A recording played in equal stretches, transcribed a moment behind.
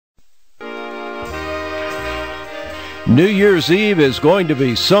New Year's Eve is going to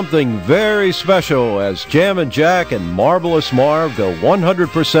be something very special as Jam and Jack and Marvelous Marv go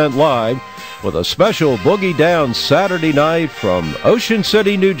 100% live with a special Boogie Down Saturday night from Ocean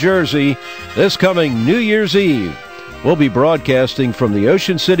City, New Jersey this coming New Year's Eve. We'll be broadcasting from the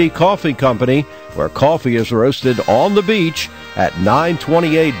Ocean City Coffee Company, where coffee is roasted on the beach at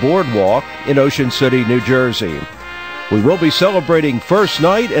 928 Boardwalk in Ocean City, New Jersey. We will be celebrating first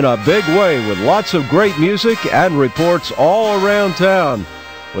night in a big way with lots of great music and reports all around town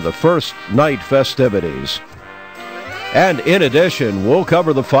with the first night festivities. And in addition, we'll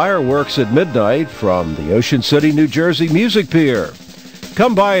cover the fireworks at midnight from the Ocean City, New Jersey Music Pier.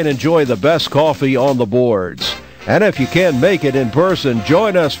 Come by and enjoy the best coffee on the boards. And if you can't make it in person,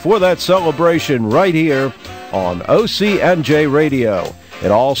 join us for that celebration right here on OCNJ Radio. It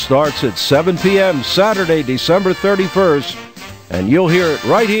all starts at 7 p.m. Saturday, December 31st, and you'll hear it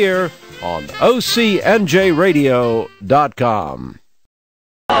right here on OCNJRadio.com.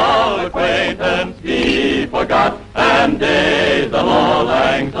 All acquaintance he forgot, and days of auld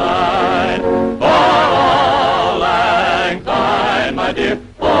lang syne. For auld lang syne, my dear,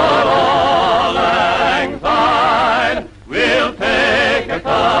 for auld lang syne, we'll take a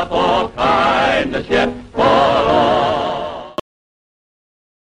cup of kindness yet.